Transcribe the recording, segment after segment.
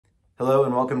Hello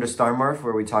and welcome to Starmorph,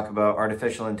 where we talk about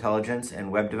artificial intelligence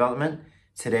and web development.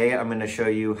 Today I'm going to show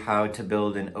you how to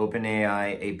build an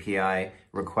OpenAI API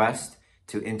request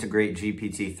to integrate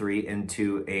GPT-3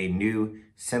 into a new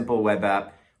simple web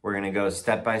app. We're going to go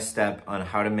step by step on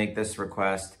how to make this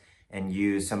request and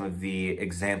use some of the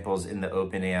examples in the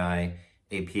OpenAI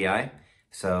API.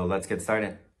 So let's get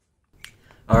started.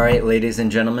 All right, ladies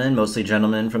and gentlemen, mostly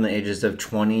gentlemen from the ages of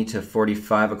 20 to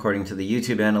 45 according to the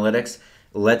YouTube analytics.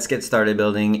 Let's get started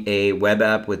building a web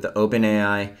app with the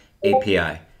OpenAI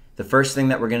API. The first thing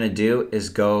that we're going to do is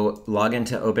go log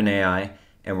into OpenAI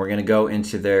and we're going to go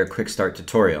into their quick start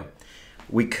tutorial.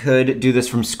 We could do this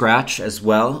from scratch as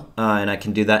well, and I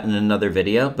can do that in another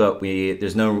video, but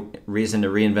there's no reason to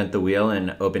reinvent the wheel, and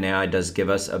OpenAI does give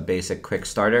us a basic quick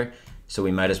starter, so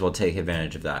we might as well take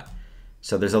advantage of that.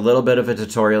 So there's a little bit of a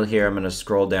tutorial here. I'm going to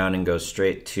scroll down and go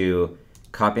straight to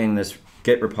copying this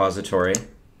Git repository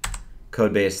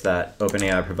code base that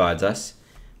OpenAI provides us.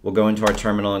 We'll go into our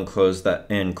terminal and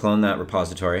clone that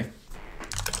repository.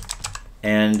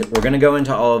 And we're going to go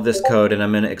into all of this code, and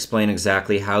I'm going to explain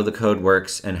exactly how the code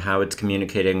works and how it's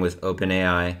communicating with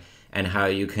OpenAI and how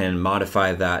you can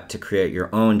modify that to create your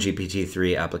own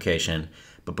GPT-3 application.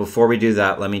 But before we do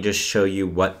that, let me just show you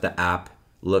what the app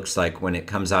looks like when it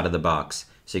comes out of the box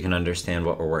so you can understand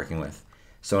what we're working with.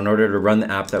 So in order to run the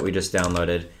app that we just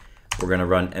downloaded, we're going to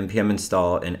run npm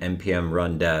install and npm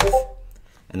run dev,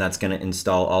 and that's going to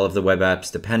install all of the web app's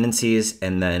dependencies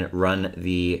and then run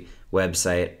the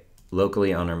website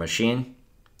locally on our machine.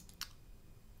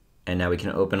 And now we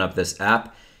can open up this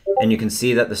app, and you can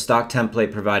see that the stock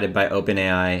template provided by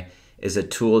OpenAI is a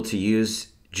tool to use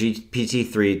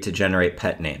GPT-3 to generate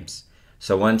pet names.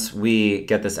 So once we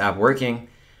get this app working,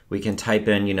 we can type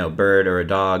in, bird or a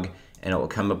dog, and it will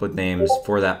come up with names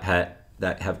for that pet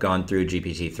that have gone through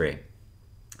GPT-3.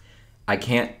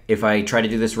 If I try to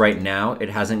do this right now, it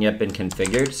hasn't yet been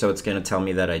configured, so it's going to tell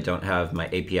me that I don't have my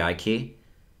API key,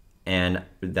 and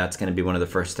that's going to be one of the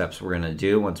first steps we're going to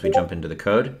do once we jump into the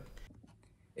code.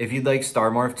 If you'd like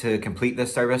Starmorph to complete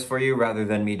this service for you, rather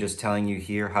than me just telling you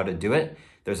here how to do it,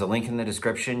 there's a link in the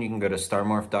description. You can go to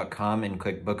starmorph.com and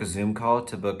click book a Zoom call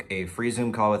to book a free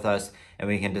Zoom call with us, and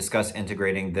we can discuss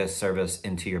integrating this service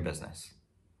into your business.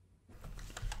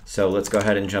 So let's go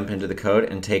ahead and jump into the code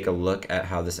and take a look at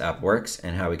how this app works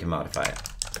and how we can modify it.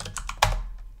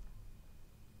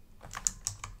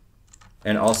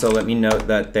 And also let me note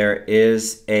that there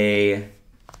is a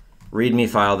README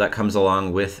file that comes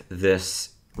along with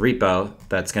this repo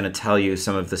that's going to tell you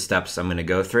some of the steps I'm going to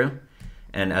go through.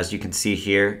 And as you can see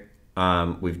here,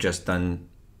 we've just done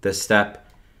this step,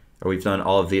 or we've done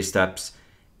all of these steps,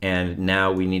 and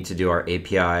now we need to do our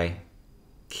API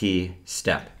key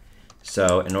step.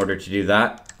 So in order to do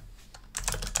that,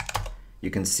 you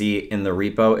can see in the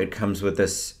repo, it comes with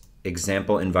this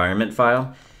example environment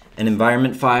file. An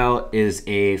environment file is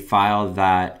a file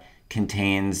that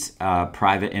contains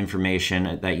private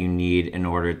information that you need in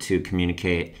order to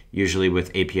communicate, usually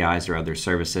with APIs or other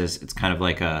services. It's kind of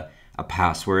like a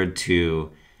password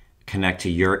to connect to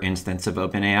your instance of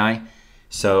OpenAI.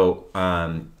 So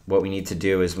what we need to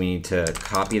do is we need to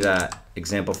copy that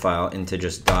example file into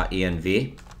just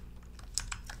 .env.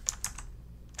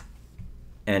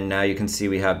 And now you can see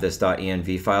we have this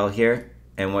 .env file here.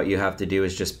 And what you have to do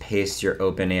is just paste your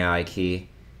OpenAI key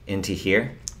into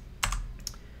here.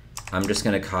 I'm just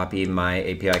going to copy my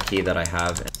API key that I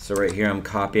have. So right here, I'm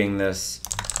copying this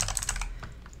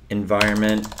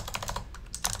environment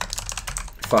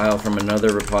file from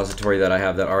another repository that I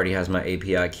have that already has my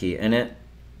API key in it.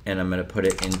 And I'm going to put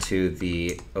it into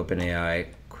the OpenAI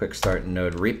Quick Start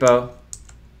node repo.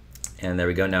 And there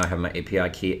we go. Now I have my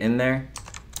API key in there.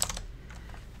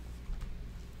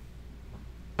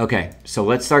 Okay, so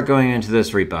let's start going into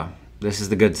this repo. This is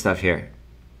the good stuff here.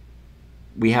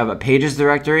 We have a pages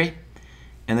directory,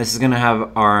 and this is going to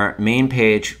have our main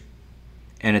page,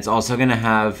 and it's also going to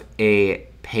have a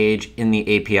page in the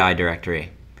API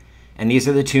directory. And these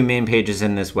are the two main pages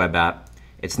in this web app.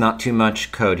 It's not too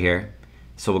much code here,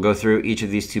 so we'll go through each of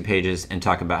these two pages and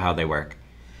talk about how they work.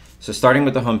 So starting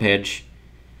with the home page,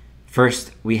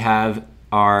 first we have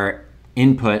our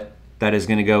input that is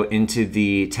going to go into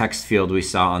the text field we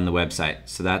saw on the website.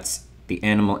 So that's the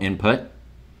animal input.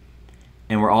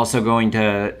 And we're also going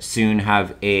to soon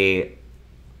have a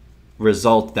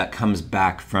result that comes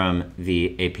back from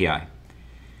the API.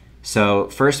 So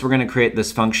first we're going to create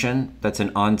this function that's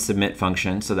an onSubmit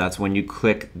function. So that's when you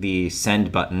click the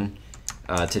send button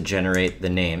to generate the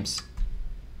names.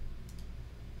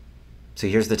 So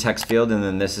here's the text field, and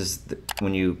then this is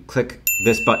when you click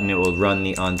this button, it will run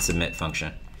the onSubmit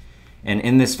function. And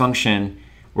in this function,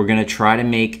 we're going to try to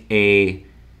make a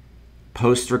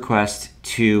post request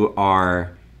to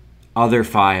our other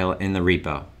file in the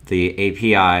repo, the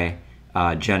API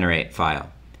generate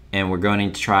file. And we're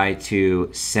going to try to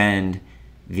send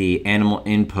the animal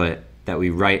input that we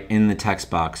write in the text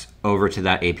box over to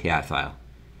that API file.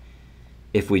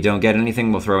 If we don't get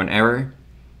anything, we'll throw an error.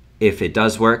 If it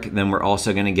does work, then we're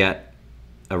also going to get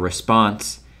a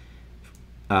response.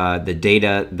 The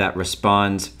data that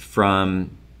responds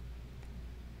from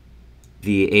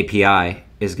the API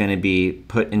is going to be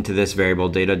put into this variable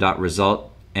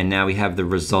data.result, and now we have the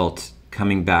result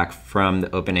coming back from the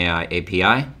OpenAI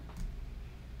API,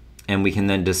 and we can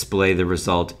then display the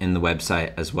result in the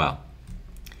website as well.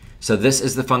 So this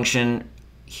is the function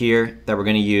here that we're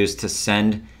going to use to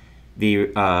send the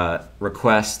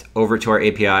request over to our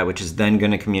API, which is then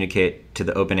going to communicate to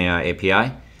the OpenAI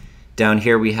API. Down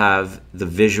here we have the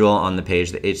visual on the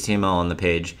page, the HTML on the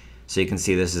page. So you can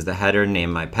see this is the header,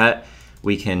 name my pet.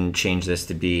 We can change this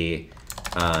to be,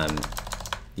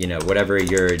 whatever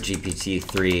your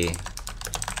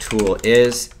GPT-3 tool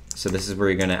is. So this is where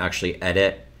you're going to actually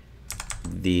edit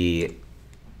the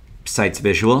site's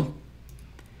visual.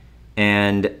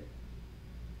 And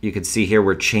you can see here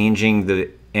we're changing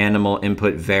the animal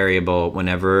input variable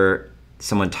whenever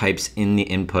someone types in the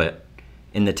input,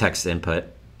 in the text input.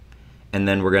 And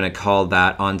then we're going to call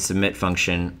that onSubmit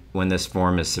function when this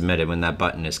form is submitted, when that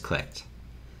button is clicked.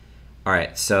 All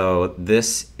right, so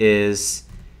this is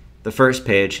the first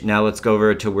page. Now let's go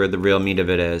over to where the real meat of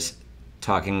it is,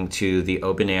 talking to the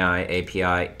OpenAI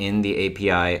API in the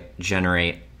API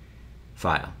generate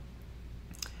file.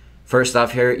 First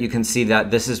off here, you can see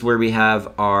that this is where we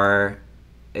have our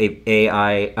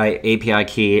API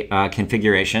key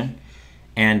configuration.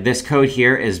 And this code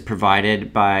here is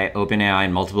provided by OpenAI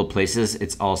in multiple places.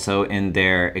 It's also in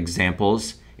their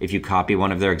examples. If you copy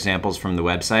one of their examples from the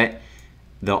website,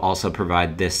 they'll also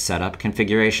provide this setup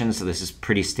configuration. So this is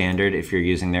pretty standard. If you're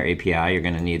using their API, you're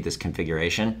going to need this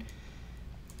configuration.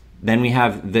 Then we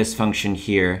have this function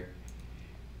here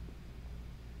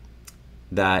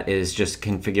that is just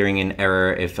configuring an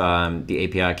error if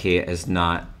the API key is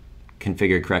not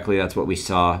configured correctly. That's what we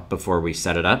saw before we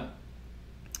set it up.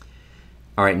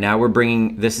 All right, now we're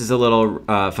bringing, this is a little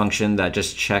function that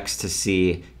just checks to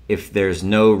see if there's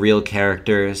no real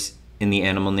characters in the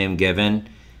animal name given.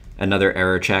 Another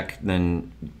error check,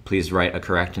 then please write a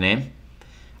correct name.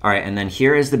 All right, and then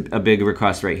here is a big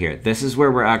request right here. This is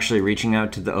where we're actually reaching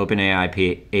out to the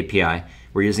OpenAI API.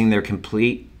 We're using their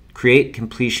create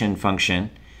completion function.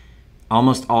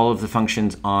 Almost all of the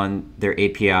functions on their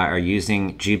API are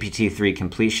using GPT-3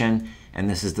 completion, and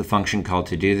this is the function call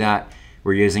to do that.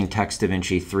 We're using Text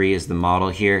DaVinci 3 as the model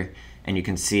here, and you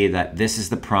can see that this is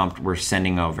the prompt we're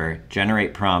sending over.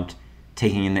 Generate prompt,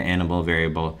 taking in the animal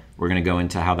variable. We're going to go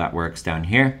into how that works down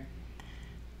here.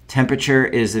 Temperature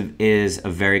is a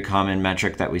very common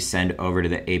metric that we send over to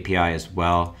the API as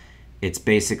well. It's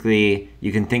basically,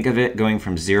 you can think of it going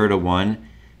from 0 to 1,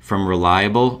 from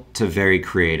reliable to very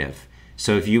creative.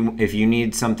 So if you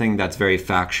need something that's very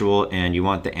factual and you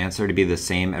want the answer to be the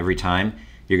same every time,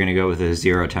 you're going to go with a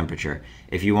 0 temperature.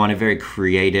 If you want a very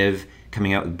creative,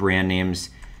 coming out with brand names,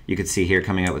 you can see here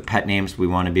coming out with pet names, we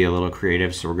want to be a little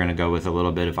creative, so we're going to go with a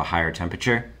little bit of a higher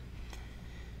temperature.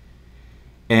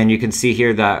 And you can see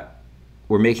here that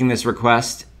we're making this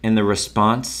request in the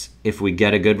response. If we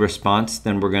get a good response,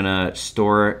 then we're going to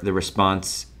store the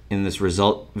response in this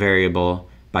result variable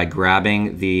by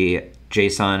grabbing the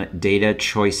JSON data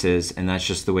choices, and that's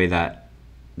just the way that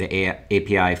the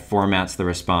API formats the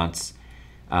response,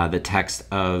 the text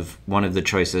of one of the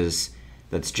choices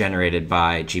that's generated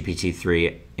by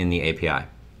GPT-3 in the API.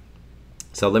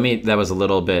 So that was a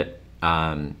little bit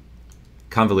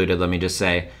convoluted. Let me just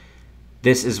say,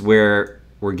 this is where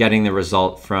we're getting the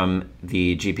result from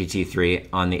the GPT-3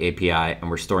 on the API,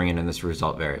 and we're storing it in this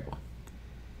result variable.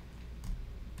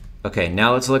 Okay,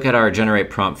 now let's look at our generate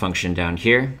prompt function down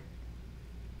here.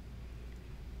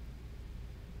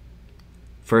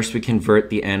 First, we convert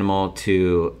the animal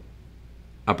to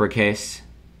uppercase.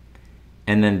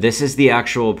 And then this is the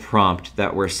actual prompt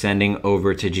that we're sending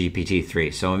over to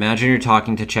GPT-3. So imagine you're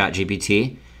talking to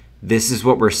ChatGPT. This is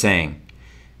what we're saying.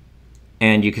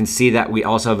 And you can see that we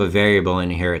also have a variable in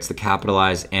here. It's the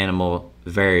capitalized animal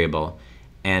variable.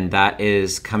 And that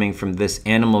is coming from this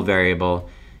animal variable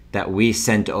that we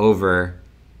sent over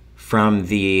from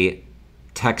the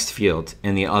text field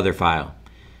in the other file.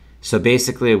 So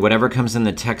basically, whatever comes in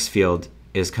the text field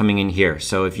is coming in here.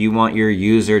 So if you want your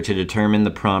user to determine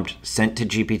the prompt sent to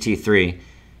GPT-3,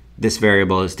 this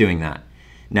variable is doing that.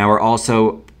 Now we're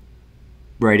also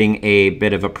writing a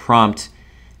bit of a prompt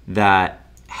that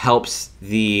helps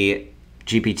the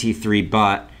GPT-3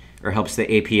 bot or helps the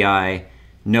API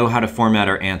know how to format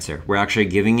our answer. We're actually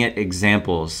giving it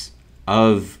examples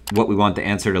of what we want the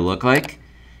answer to look like,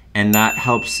 and that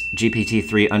helps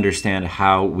GPT-3 understand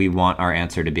how we want our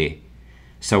answer to be.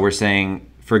 So we're saying,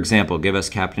 for example, give us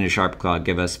Captain Sharpclaw,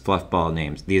 give us Fluffball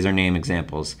names. These are name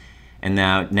examples. And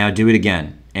now do it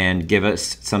again and give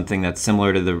us something that's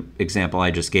similar to the example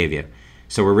I just gave you.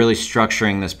 So we're really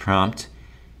structuring this prompt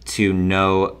to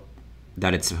know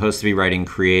that it's supposed to be writing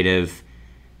creative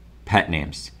pet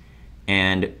names.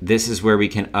 And this is where we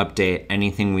can update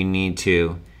anything we need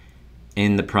to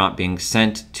in the prompt being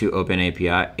sent to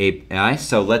OpenAI API.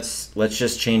 So let's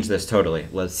just change this totally.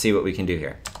 Let's see what we can do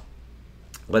here.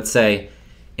 Let's say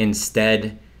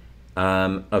instead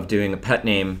of doing a pet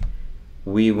name,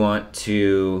 we want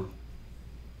to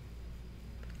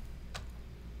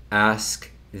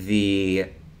ask the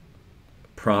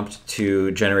prompt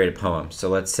to generate a poem. So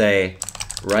let's say,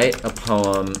 write a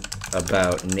poem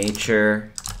about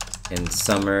nature in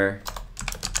summer,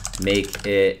 make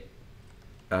it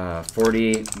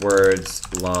 40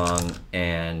 words long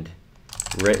and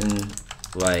written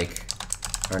like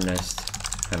Ernest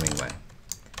Hemingway.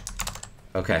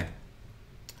 Okay,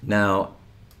 now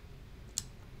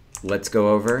let's go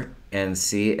over and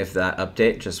see if that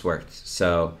update just worked.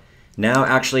 So now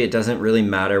actually it doesn't really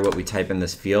matter what we type in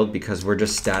this field because we're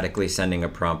just statically sending a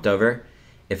prompt over.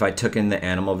 If I took in the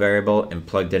animal variable and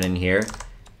plugged it in here,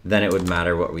 then it would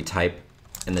matter what we type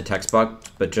in the text box.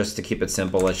 But just to keep it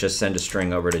simple, let's just send a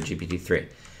string over to GPT-3.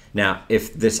 Now,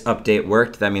 if this update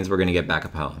worked, that means we're going to get back a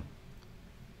poem.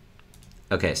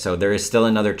 Okay, so there is still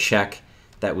another check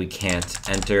that we can't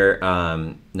enter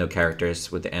no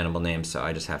characters with the animal name, so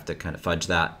I just have to kind of fudge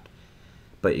that.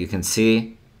 But you can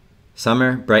see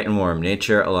summer, bright and warm,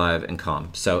 nature, alive, and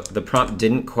calm. So the prompt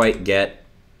didn't quite get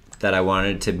that I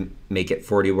wanted to make it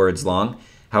 40 words long.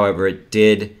 However, it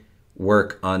did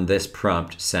work on this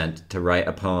prompt sent to write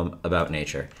a poem about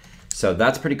nature. So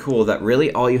that's pretty cool that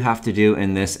really all you have to do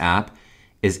in this app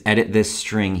is edit this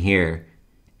string here,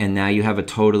 and now you have a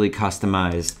totally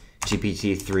customized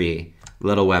GPT-3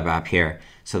 little web app here.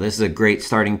 So this is a great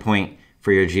starting point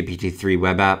for your GPT-3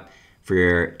 web app, for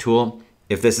your tool.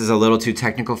 If this is a little too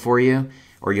technical for you,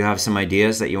 or you have some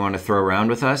ideas that you want to throw around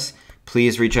with us,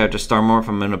 please reach out to Starmorph.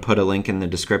 I'm going to put a link in the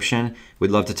description.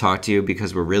 We'd love to talk to you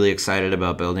because we're really excited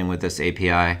about building with this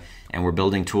API, and we're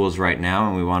building tools right now,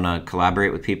 and we want to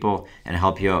collaborate with people and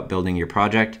help you out building your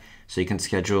project. So you can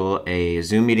schedule a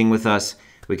Zoom meeting with us.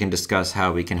 We can discuss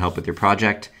how we can help with your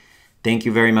project. Thank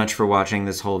you very much for watching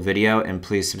this whole video, and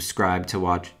please subscribe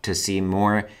to see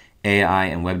more AI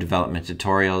and web development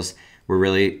tutorials. We're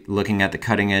really looking at the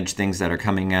cutting edge things that are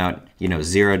coming out,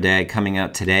 0 day, coming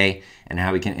out today, and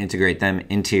how we can integrate them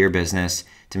into your business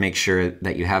to make sure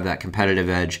that you have that competitive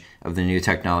edge of the new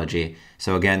technology.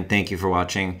 So again, thank you for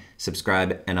watching,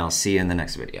 subscribe, and I'll see you in the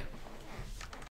next video.